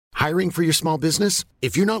Hiring for your small business?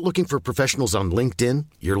 If you're not looking for professionals on LinkedIn,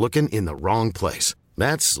 you're looking in the wrong place.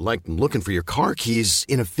 That's like looking for your car keys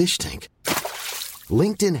in a fish tank.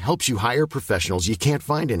 LinkedIn helps you hire professionals you can't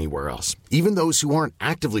find anywhere else, even those who aren't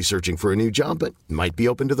actively searching for a new job but might be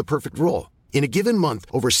open to the perfect role. In a given month,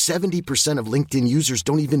 over 70% of LinkedIn users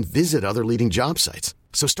don't even visit other leading job sites.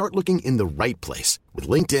 So start looking in the right place. With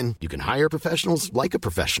LinkedIn, you can hire professionals like a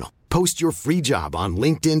professional. Post your free job on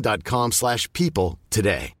linkedin.com/people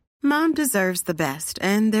today. Mom deserves the best,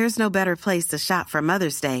 and there's no better place to shop for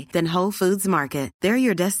Mother's Day than Whole Foods Market. They're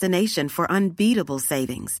your destination for unbeatable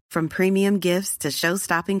savings, from premium gifts to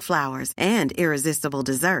show-stopping flowers and irresistible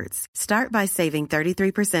desserts. Start by saving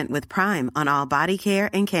 33% with Prime on all body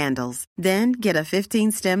care and candles. Then get a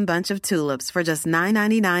 15-stem bunch of tulips for just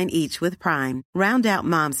 $9.99 each with Prime. Round out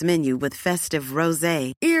Mom's menu with festive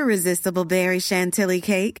rosé, irresistible berry chantilly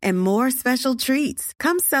cake, and more special treats.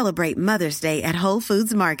 Come celebrate Mother's Day at Whole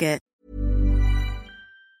Foods Market.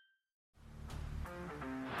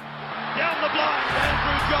 Down the blind,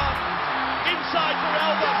 Andrew John. Inside for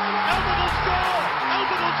Albert. Albert will score.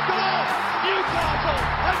 Albert will score. Newcastle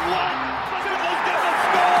have won. Biddle's going to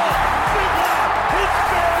score. Fiddler, it's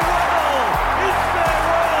farewell. It's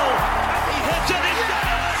farewell. And he hits it. He's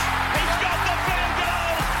done it. He's got the field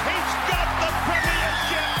goal. He's got the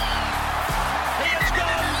premiership. He has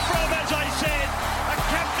gone from, as I said, a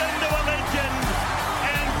captain to a legend.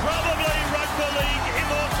 And probably rugby league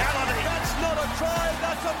immortality. That's not a try.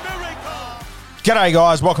 That's a miracle. G'day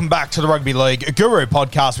guys, welcome back to the Rugby League Guru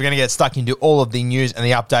podcast. We're going to get stuck into all of the news and the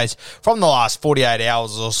updates from the last 48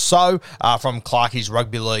 hours or so from Clarkie's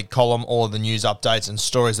Rugby League column, all of the news updates and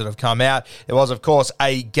stories that have come out. There was, of course,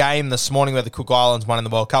 a game this morning where the Cook Islands won in the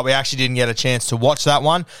World Cup. We actually didn't get a chance to watch that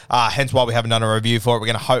one, hence why we haven't done a review for it. We're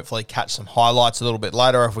going to hopefully catch some highlights a little bit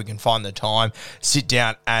later if we can find the time, sit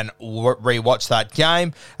down and re-watch that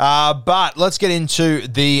game. But let's get into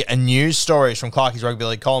the news stories from Clarkie's Rugby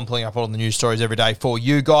League column, pulling up all the news stories every day for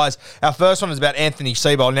you guys. Our first one is about Anthony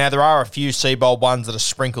Seibold. Now, there are a few Seibold ones that are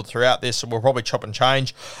sprinkled throughout this, so we'll probably chop and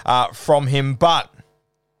change from him, but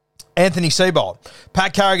Anthony Seibold.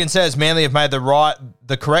 Pat Carrigan says Manly have made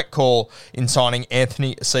the correct call in signing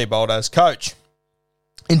Anthony Seibold as coach.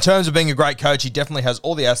 In terms of being a great coach, he definitely has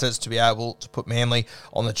all the assets to be able to put Manly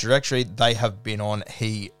on the trajectory they have been on,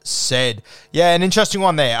 he said. Yeah, an interesting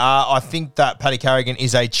one there. I think that Paddy Carrigan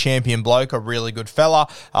is a champion bloke, a really good fella.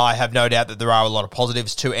 I have no doubt that there are a lot of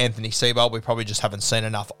positives to Anthony Seibold. We probably just haven't seen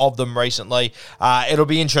enough of them recently. It'll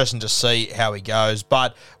be interesting to see how he goes.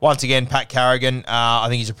 But once again, Pat Carrigan, I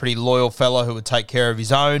think he's a pretty loyal fella who would take care of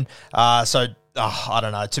his own. I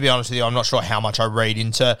don't know. To be honest with you, I'm not sure how much I read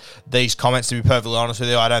into these comments, to be perfectly honest with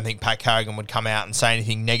you. I don't think Pat Carrigan would come out and say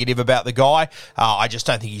anything negative about the guy. I just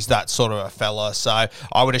don't think he's that sort of a fella. So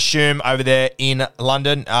I would assume over there in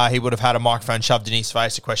London, he would have had a microphone shoved in his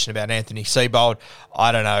face, a question about Anthony Seibold.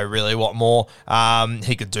 I don't know really what more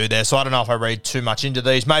he could do there. So I don't know if I read too much into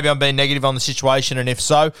these. Maybe I'm being negative on the situation, and if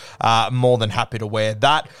so, more than happy to wear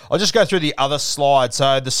that. I'll just go through the other slide.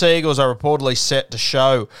 So the Sea Eagles are reportedly set to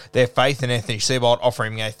show their faith in Anthony Seibold,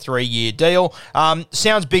 offering him a 3-year deal.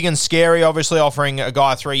 Sounds big and scary, obviously, offering a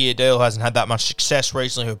guy a 3-year deal who hasn't had that much success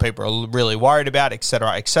recently, who people are really worried about,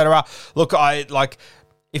 etc., etc. Look,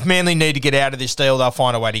 if Manly need to get out of this deal, they'll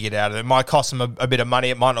find a way to get out of it. It might cost them a bit of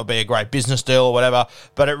money. It might not be a great business deal or whatever,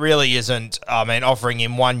 but it really isn't. I mean, offering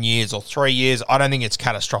him 1 year or 3 years, I don't think it's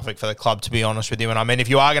catastrophic for the club, to be honest with you. And I mean, if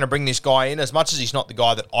you are going to bring this guy in, as much as he's not the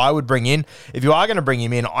guy that I would bring in, if you are going to bring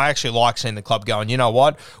him in, I actually like seeing the club going, you know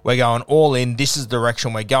what, we're going all in. This is the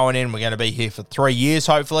direction we're going in. We're going to be here for 3 years,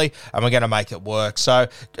 hopefully, and we're going to make it work. So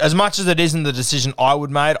as much as it isn't the decision I would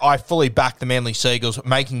make, I fully back the Manly Sea Eagles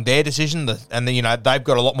making their decision. They've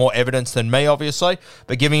got a lot more evidence than me, obviously,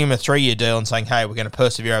 but giving him a 3-year deal and saying, hey, we're going to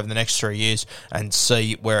persevere over the next 3 years and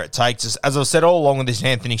see where it takes us. As I've said all along with this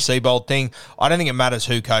Anthony Seibold thing, I don't think it matters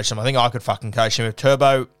who coaches him. I think I could fucking coach him.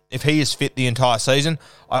 If he is fit the entire season,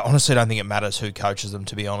 I honestly don't think it matters who coaches them,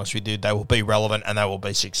 to be honest with you. They will be relevant and they will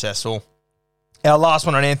be successful. Our last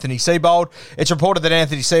one on Anthony Seibold. It's reported that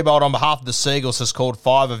Anthony Seibold, on behalf of the Sea Eagles, has called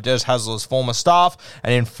 5 of Des Hasler's former staff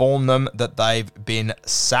and informed them that they've been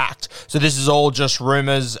sacked. So this is all just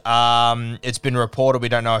rumours. It's been reported. We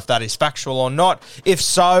don't know if that is factual or not. If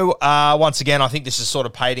so, once again, I think this is sort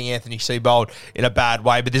of painting Anthony Seibold in a bad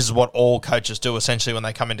way, but this is what all coaches do, essentially, when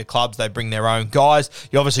they come into clubs. They bring their own guys.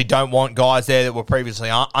 You obviously don't want guys there that were previously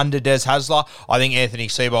under Des Hasler. I think Anthony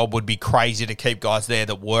Seibold would be crazy to keep guys there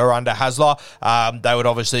that were under Hasler. they would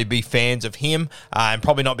obviously be fans of him and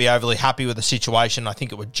probably not be overly happy with the situation. I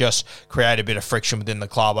think it would just create a bit of friction within the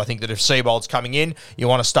club. I think that if Seibold's coming in, you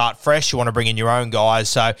want to start fresh, you want to bring in your own guys.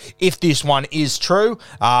 So if this one is true,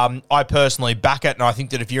 I personally back it, and I think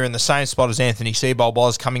that if you're in the same spot as Anthony Seibold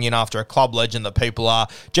was, coming in after a club legend that people are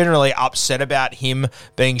generally upset about him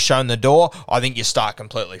being shown the door, I think you start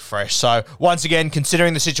completely fresh. So once again,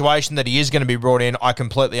 considering the situation that he is going to be brought in, I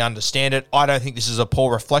completely understand it. I don't think this is a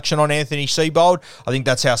poor reflection on Anthony Seibold. I think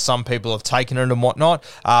that's how some people have taken it and whatnot.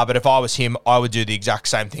 But if I was him, I would do the exact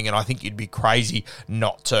same thing, and I think you'd be crazy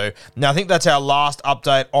not to. Now, I think that's our last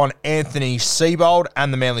update on Anthony Seibold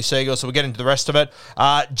and the Manly Seagulls, so we'll get into the rest of it.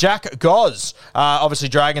 Jack Goz, obviously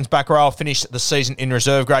Dragons back row, finished the season in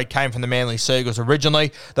reserve grade, came from the Manly Seagulls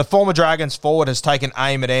originally. The former Dragons forward has taken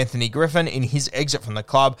aim at Anthony Griffin in his exit from the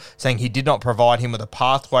club, saying he did not provide him with a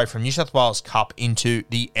pathway from New South Wales Cup into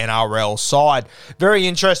the NRL side. Very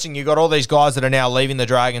interesting. You've got all these guys that are now leaving the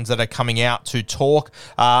Dragons that are coming out to talk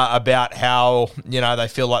about how, they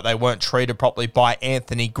feel like they weren't treated properly by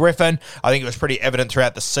Anthony Griffin. I think it was pretty evident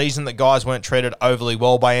throughout the season that guys weren't treated overly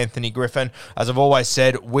well by Anthony Griffin. As I've always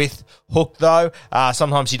said, with Hook, though,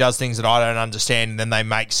 sometimes he does things that I don't understand, and then they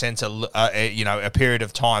make sense a period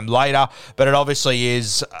of time later. But it obviously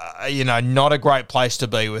is, not a great place to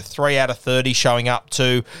be, with 3 out of 30 showing up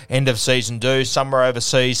to end of season dues. Some were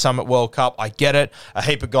overseas, some at World Cup. I get it. A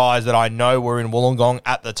heap of guys that I know were in Wollongong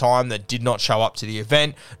at the time that did not show up to the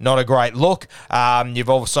event. Not a great look. You've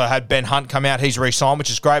also had Ben Hunt come out. He's re-signed, which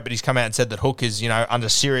is great, but he's come out and said that Hook is, under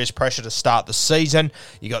serious pressure to start the season.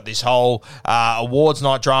 You got this whole awards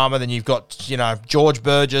night drama. Then you've got, George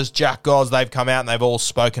Burgess, Jack Goz. They've come out and they've all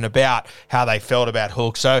spoken about how they felt about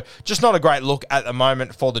Hook. So just not a great look at the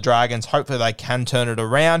moment for the Dragons. Hopefully they can turn it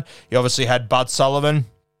around. You obviously had Bud Sullivan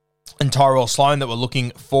and Tyrell Sloan that were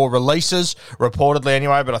looking for releases, reportedly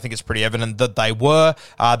anyway, but I think it's pretty evident that they were.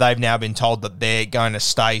 They've now been told that they're going to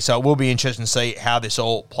stay, so it will be interesting to see how this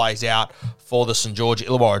all plays out for the St. George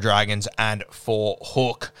Illawarra Dragons and for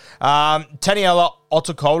Hook. Taniela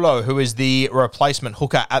Otokolo, who is the replacement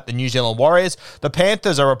hooker at the New Zealand Warriors. The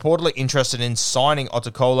Panthers are reportedly interested in signing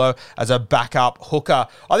Otokolo as a backup hooker.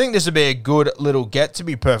 I think this would be a good little get, to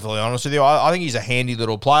be perfectly honest with you. I think he's a handy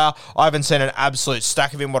little player. I haven't seen an absolute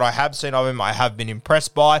stack of him. What I have seen of him, I have been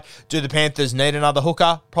impressed by. Do the Panthers need another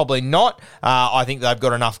hooker? Probably not. I think they've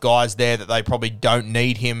got enough guys there that they probably don't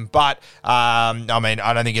need him. But, I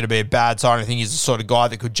don't think it'd be a bad sign. I think he's the sort of guy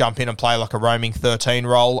that could jump in and play like a roaming 13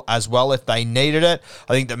 role as well if they needed it.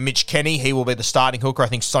 I think that Mitch Kenny, he will be the starting hooker. I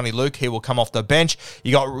think Sonny Luke, he will come off the bench.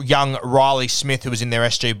 You got young Riley Smith, who was in their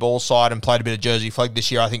SG ball side and played a bit of Jersey flag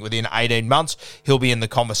this year. I think within 18 months, he'll be in the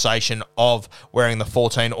conversation of wearing the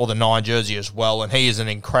 14 or the 9 jersey as well. And he is an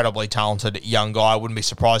incredibly talented young guy. I wouldn't be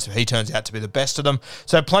surprised if he turns out to be the best of them.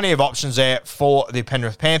 So plenty of options there for the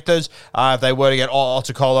Penrith Panthers. If they were to get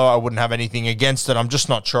Otokolo, I wouldn't have anything against it. I'm just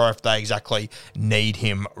not sure if they exactly need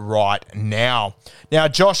him right now. Now,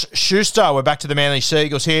 Josh Schuster, we're back to the Manly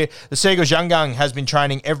Seagulls here. The Seagulls young gun has been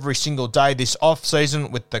training every single day this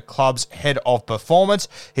off-season with the club's head of performance.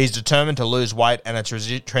 He's determined to lose weight and a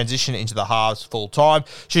transition into the halves full-time.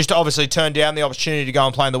 Schuster obviously turned down the opportunity to go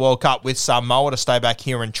and play in the World Cup with Samoa to stay back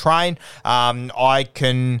here and train. I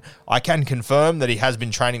can confirm that he has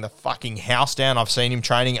been training the fucking house down. I've seen him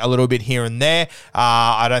training a little bit here and there.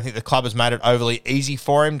 I don't think the club has made it overly easy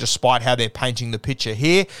for him, despite how they're painting the picture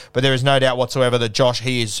here. But there is no doubt whatsoever that Josh,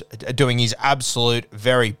 he is doing his absolute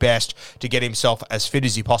very best to get himself as fit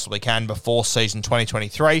as he possibly can before season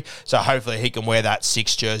 2023. So hopefully he can wear that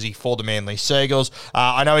 6 jersey for the Manly Seagulls.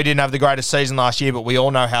 I know he didn't have the greatest season last year, but we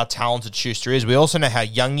all know how talented Schuster is. We also know how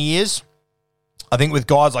young he is. I think with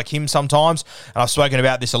guys like him sometimes, and I've spoken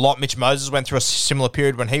about this a lot, Mitch Moses went through a similar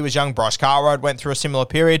period when he was young. Bryce Cartwright went through a similar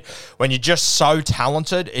period. When you're just so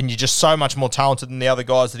talented and you're just so much more talented than the other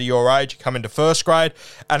guys that are your age, you come into first grade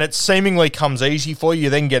and it seemingly comes easy for you,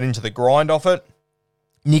 then get into the grind of it.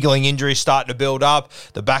 Niggling injuries start to build up,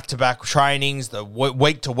 the back-to-back trainings, the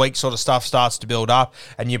week-to-week sort of stuff starts to build up,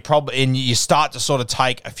 and you start to sort of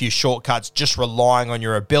take a few shortcuts just relying on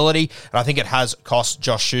your ability, and I think it has cost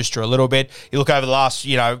Josh Schuster a little bit. You look over the last,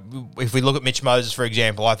 if we look at Mitch Moses, for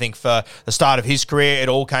example, I think for the start of his career, it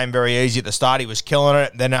all came very easy at the start. He was killing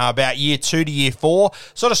it. Then about year 2 to year 4,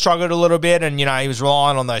 sort of struggled a little bit, and, he was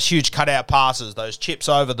relying on those huge cutout passes, those chips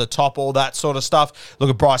over the top, all that sort of stuff.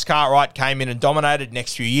 Look at Bryce Cartwright, came in and dominated. Next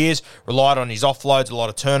next few years. Relied on his offloads, a lot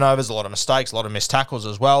of turnovers, a lot of mistakes, a lot of missed tackles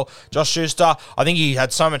as well. Josh Schuster, I think he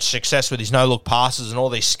had so much success with his no-look passes and all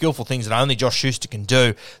these skillful things that only Josh Schuster can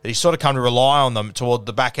do that he's sort of come to rely on them toward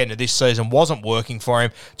the back end of this season. Wasn't working for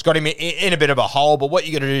him. It's got him in a bit of a hole, but what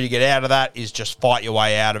you got to do to get out of that is just fight your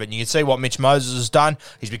way out of it. And you can see what Mitch Moses has done.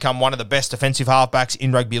 He's become one of the best defensive halfbacks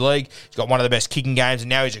in rugby league. He's got one of the best kicking games, and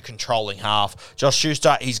now he's a controlling half. Josh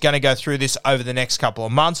Schuster, he's going to go through this over the next couple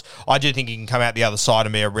of months. I do think he can come out the other side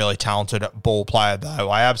and be a really talented ball player, though.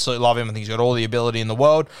 I absolutely love him. I think he's got all the ability in the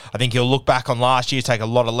world. I think he'll look back on last year, take a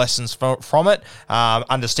lot of lessons from it,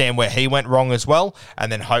 understand where he went wrong as well,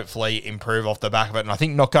 and then hopefully improve off the back of it. And I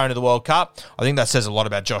think not going to the World Cup, I think that says a lot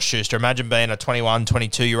about Josh Schuster. Imagine being a 21,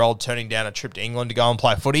 22-year-old turning down a trip to England to go and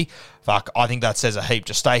play footy. Fuck, I think that says a heap.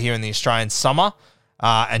 Just stay here in the Australian summer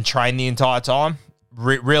and train the entire time.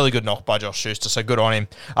 Really good knock by Josh Schuster, so good on him.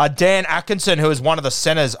 Dan Atkinson, who is one of the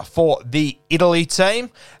centres for the Italy team.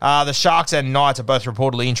 The Sharks and Knights are both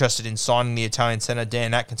reportedly interested in signing the Italian centre,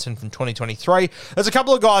 Dan Atkinson, from 2023. There's a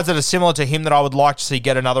couple of guys that are similar to him that I would like to see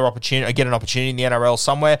get an opportunity in the NRL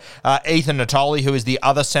somewhere. Ethan Natoli, who is the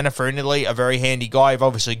other centre for Italy, a very handy guy. You've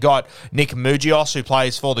obviously got Nick Mougios, who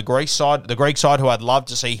plays for the Greek side, who I'd love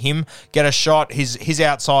to see him get a shot. His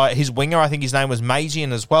outside, his winger, I think his name was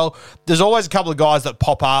Mazian as well. There's always a couple of guys that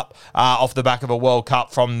pop up off the back of a World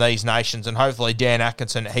Cup from these nations, and hopefully Dan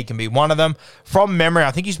Atkinson, he can be one of them. From memory,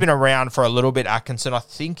 I think he's been around for a little bit, Atkinson. I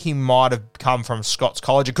think he might have come from Scots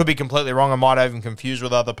College. It could be completely wrong. I might have him confused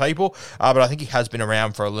with other people, but I think he has been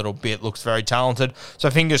around for a little bit. Looks very talented.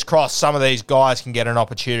 So fingers crossed some of these guys can get an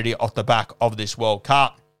opportunity off the back of this World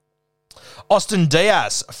Cup. Austin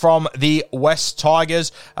Diaz from the West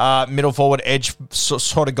Tigers, middle forward edge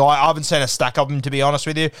sort of guy. I haven't seen a stack of him, to be honest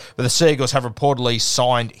with you, but the Seagulls have reportedly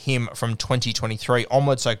signed him from 2023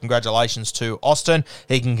 onwards, so congratulations to Austin.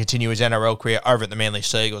 He can continue his NRL career over at the Manly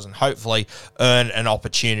Seagulls and hopefully earn an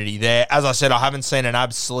opportunity there. As I said, I haven't seen an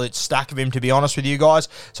absolute stack of him, to be honest with you guys,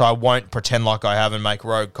 so I won't pretend like I have and make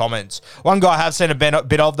rogue comments. One guy I have seen a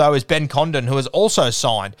bit of, though, is Ben Condon, who has also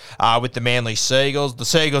signed with the Manly Seagulls. The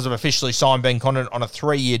Seagulls have officially signed Ben Condon on a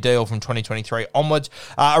 3-year deal from 2023 onwards.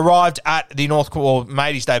 Arrived at the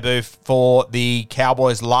made his debut for the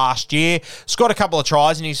Cowboys last year. Scored a couple of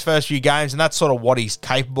tries in his first few games, and that's sort of what he's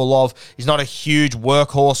capable of. He's not a huge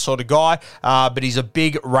workhorse sort of guy, but he's a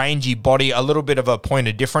big, rangy body, a little bit of a point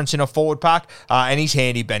of difference in a forward pack, and he's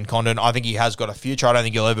handy, Ben Condon. I think he has got a future. I don't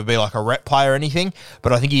think he'll ever be like a rep player or anything,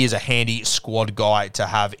 but I think he is a handy squad guy to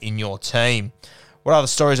have in your team. What other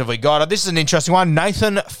stories have we got? This is an interesting one.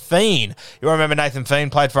 Nathan Feen. You remember Nathan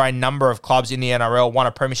Feen played for a number of clubs in the NRL, won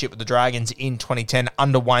a premiership with the Dragons in 2010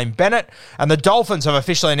 under Wayne Bennett. And the Dolphins have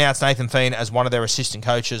officially announced Nathan Feen as one of their assistant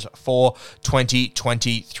coaches for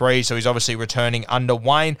 2023. So he's obviously returning under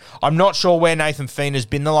Wayne. I'm not sure where Nathan Feen has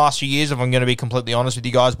been the last few years, if I'm going to be completely honest with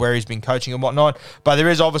you guys, where he's been coaching and whatnot. But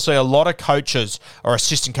there is obviously a lot of coaches or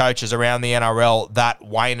assistant coaches around the NRL that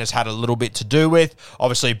Wayne has had a little bit to do with.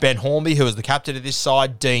 Obviously, Ben Hornby, who is the captain of this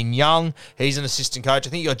side, Dean Young, he's an assistant coach. I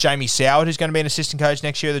think you got Jamie Soward, who's going to be an assistant coach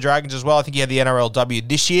next year of the Dragons as well. I think he had the NRLW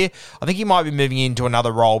this year. I think he might be moving into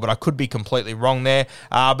another role, but I could be completely wrong there.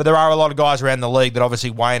 But there are a lot of guys around the league that obviously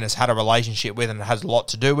Wayne has had a relationship with and has a lot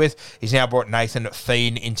to do with. He's now brought Nathan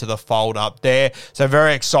Feen into the fold up there. So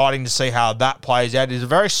very exciting to see how that plays out. He's a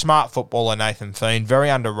very smart footballer, Nathan Feen, very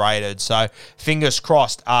underrated. So fingers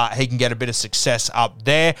crossed he can get a bit of success up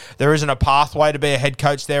there. There isn't a pathway to be a head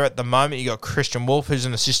coach there at the moment. You got Christian Wolf, who's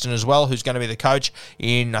an assistant as well, who's going to be the coach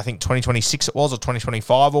in, I think, 2026 it was, or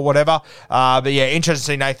 2025 or whatever. But yeah, interesting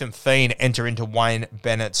to see Nathan Feen enter into Wayne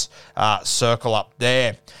Bennett's circle up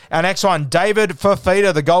there. Our next one, David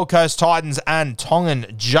Fifita, the Gold Coast Titans and Tongan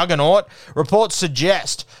juggernaut. Reports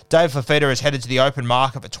suggest Dave Fifita is headed to the open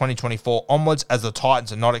market for 2024 onwards, as the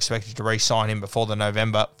Titans are not expected to re-sign him before the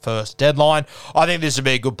November 1st deadline. I think this would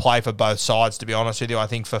be a good play for both sides, to be honest with you. I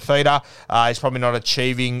think Fifita is probably not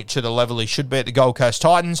achieving to the level he should be at the Gold Coast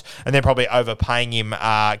Titans, and they're probably overpaying him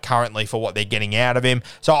currently for what they're getting out of him.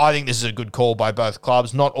 So I think this is a good call by both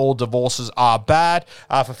clubs. Not all divorces are bad.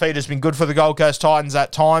 Fifita's been good for the Gold Coast Titans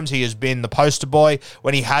at times. He has been the poster boy.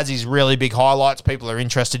 When he has his really big highlights, people are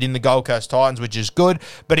interested in the Gold Coast Titans, which is good.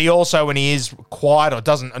 But he also, when he is quiet or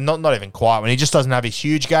doesn't, not even quiet, when he just doesn't have his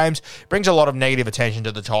huge games, brings a lot of negative attention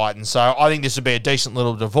to the Titans. So I think this would be a decent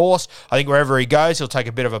little divorce. I think wherever he goes, he'll take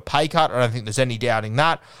a bit of a pay cut. I don't think there's any doubting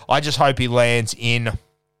that. I just hope he lands in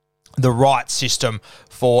the right system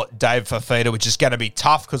for Dave Fifita, which is going to be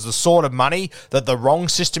tough because the sort of money that the wrong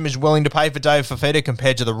system is willing to pay for Dave Fifita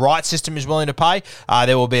compared to the right system is willing to pay,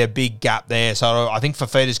 there will be a big gap there. So I think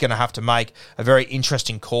Fifita is going to have to make a very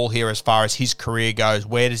interesting call here as far as his career goes.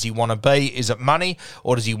 Where does he want to be? Is it money,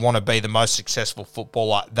 or does he want to be the most successful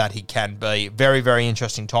footballer that he can be? Very, very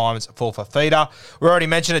interesting times for Fifita. We already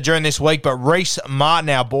mentioned it during this week, but Reece Martin,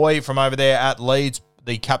 our boy from over there at Leeds,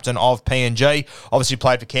 the captain of PNG, obviously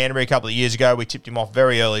played for Canterbury a couple of years ago. We tipped him off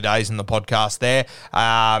very early days in the podcast there.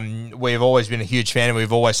 We've always been a huge fan, and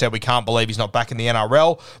we've always said we can't believe he's not back in the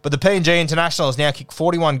NRL. But the PNG international has now kicked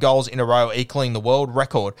 41 goals in a row, equaling the world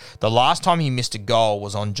record. The last time he missed a goal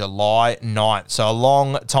was on July 9th. So a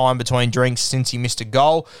long time between drinks since he missed a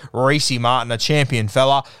goal. Reece Martin, a champion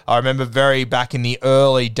fella. I remember very back in the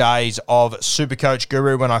early days of Supercoach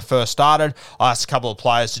Guru when I first started, I asked a couple of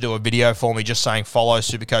players to do a video for me just saying follow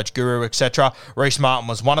Supercoach Guru, etc. Reece Martin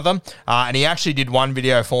was one of them, and he actually did one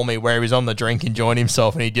video for me where he was on the drink enjoying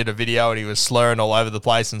himself, and he did a video and he was slurring all over the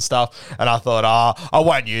place and stuff, and I thought, I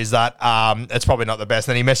won't use that. It's probably not the best.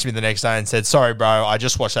 Then he messaged me the next day and said, sorry bro, I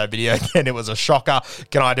just watched that video again, it was a shocker,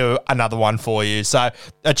 can I do another one for you? So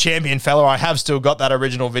a champion fella. I have still got that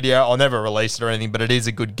original video. I'll never release it or anything, but it is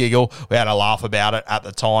a good giggle. We had a laugh about it at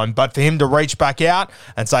the time, but for him to reach back out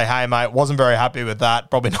and say, hey mate, wasn't very happy with that,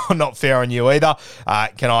 probably not fair on you either,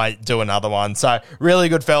 can I do another one? So really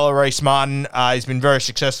good fella, Reece Martin. He's been very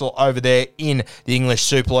successful over there in the English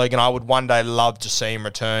Super League, and I would one day love to see him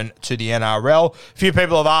return to the NRL. A few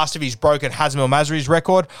people have asked if he's broken Hazem El Masri's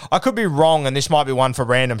record. I could be wrong, and this might be one for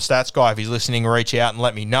Random Stats Guy. If he's listening, reach out and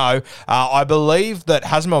let me know. I believe that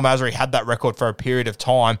Hazem El Masri had that record for a period of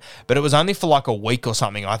time, but it was only for like a week or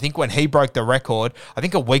something. I think when he broke the record, I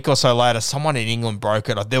think a week or so later, someone in England broke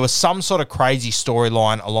it. There was some sort of crazy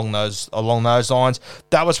storyline along those lines.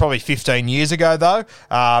 That was probably 15 years ago, though.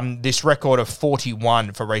 This record of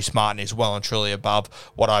 41 for Reece Martin is well and truly above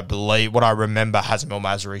what I remember Hazem El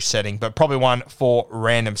Masri setting, but probably one for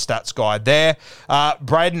Random Stats Guy there.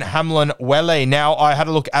 Braden Hamlin-Welle. Now, I had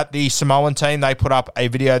a look at the Samoan team. They put up a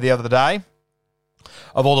video the other day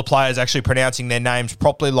of all the players actually pronouncing their names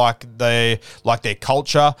properly, like their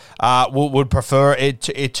culture would prefer it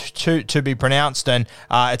to be pronounced. And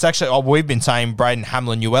it's actually, we've been saying Braden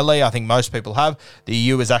Hamlin-Uele. I think most people have. The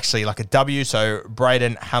U is actually like a W, so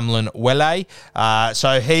Braden Hamlin-Welle.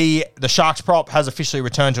 So the Sharks prop has officially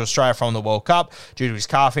returned to Australia from the World Cup due to his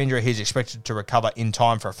calf injury. He's expected to recover in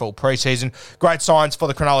time for a full preseason. Great signs for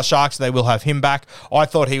the Cronulla Sharks. They will have him back. I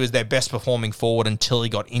thought he was their best performing forward until he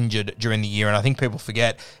got injured during the year, and I think people forget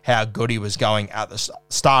how good he was going at the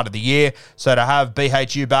start of the year. So to have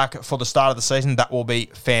BHU back for the start of the season, that will be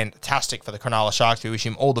fantastic for the Cronulla Sharks. We wish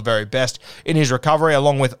him all the very best in his recovery,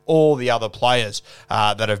 along with all the other players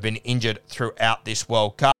that have been injured throughout this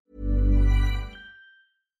World Cup.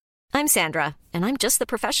 I'm Sandra, and I'm just the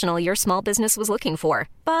professional your small business was looking for.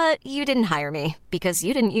 But you didn't hire me because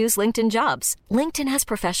you didn't use LinkedIn Jobs. LinkedIn has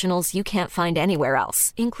professionals you can't find anywhere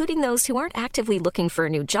else, including those who aren't actively looking for a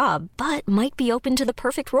new job, but might be open to the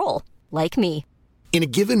perfect role, like me. In a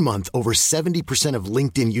given month, over 70% of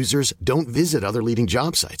LinkedIn users don't visit other leading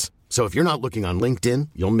job sites. So if you're not looking on LinkedIn,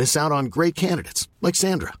 you'll miss out on great candidates like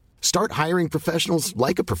Sandra. Start hiring professionals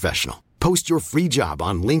like a professional. Post your free job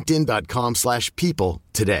on linkedin.com/people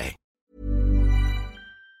today.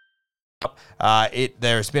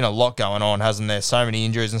 There's been a lot going on, hasn't there? So many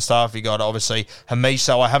injuries and stuff. You got obviously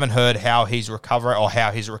Hamiso. I haven't heard how he's recovering or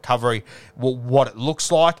how his recovery, what it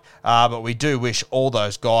looks like. But we do wish all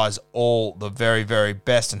those guys all the very, very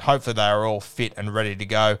best, and hopefully they are all fit and ready to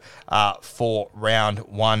go for round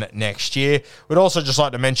one next year. We'd also just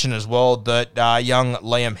like to mention as well that young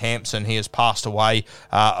Liam Hampson, he has passed away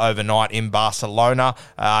overnight in Barcelona.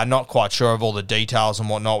 Not quite sure of all the details and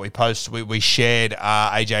whatnot. We shared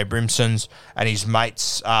AJ Brimson's and his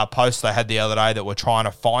mates' post they had the other day that were trying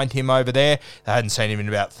to find him over there. They hadn't seen him in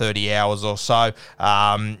about 30 hours or so.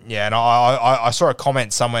 And I saw a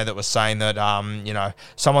comment somewhere that was saying that,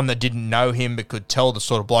 someone that didn't know him but could tell the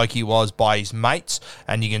sort of bloke he was by his mates,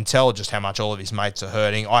 and you can tell just how much all of his mates are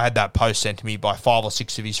hurting. I had that post sent to me by 5 or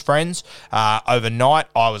 6 of his friends. Overnight,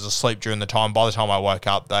 I was asleep during the time. By the time I woke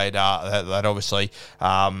up, they'd obviously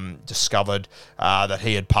discovered that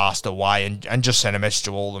he had passed away, and just sent a message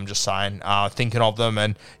to all of them just saying, thinking of them.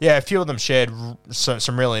 And yeah, a few of them shared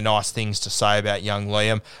some really nice things to say about young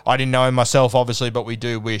Liam. I didn't know him myself, obviously, but we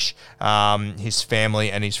do wish his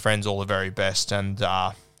family and his friends all the very best, and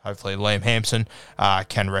hopefully Liam Hampson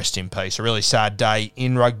can rest in peace. A really sad day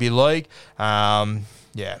in rugby league.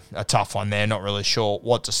 Yeah, a tough one there. Not really sure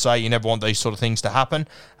what to say. You never want these sort of things to happen,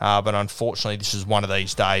 but unfortunately this is one of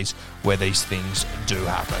these days where these things do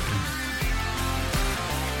happen.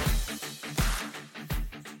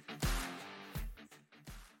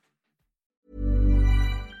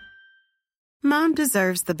 Mom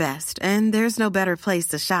deserves the best, and there's no better place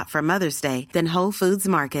to shop for Mother's Day than Whole Foods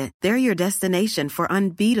Market. They're your destination for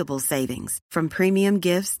unbeatable savings, from premium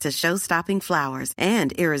gifts to show-stopping flowers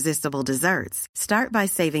and irresistible desserts. Start by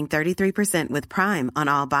saving 33% with Prime on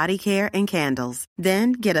all body care and candles.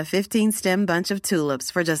 Then get a 15-stem bunch of tulips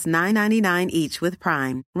for just $9.99 each with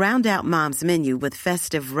Prime. Round out Mom's menu with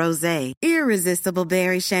festive rosé, irresistible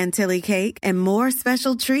berry chantilly cake, and more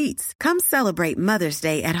special treats. Come celebrate Mother's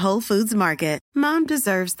Day at Whole Foods Market. Mom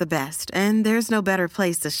deserves the best, and there's no better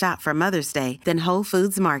place to shop for Mother's Day than Whole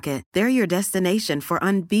Foods Market. They're your destination for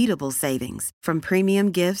unbeatable savings, from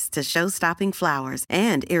premium gifts to show-stopping flowers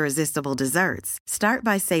and irresistible desserts. Start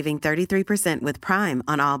by saving 33% with Prime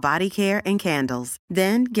on all body care and candles.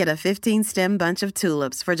 Then get a 15-stem bunch of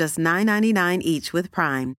tulips for just $9.99 each with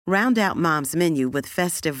Prime. Round out Mom's menu with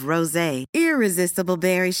festive rosé, irresistible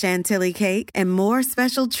berry chantilly cake, and more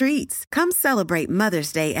special treats. Come celebrate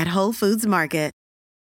Mother's Day at Whole Foods Market.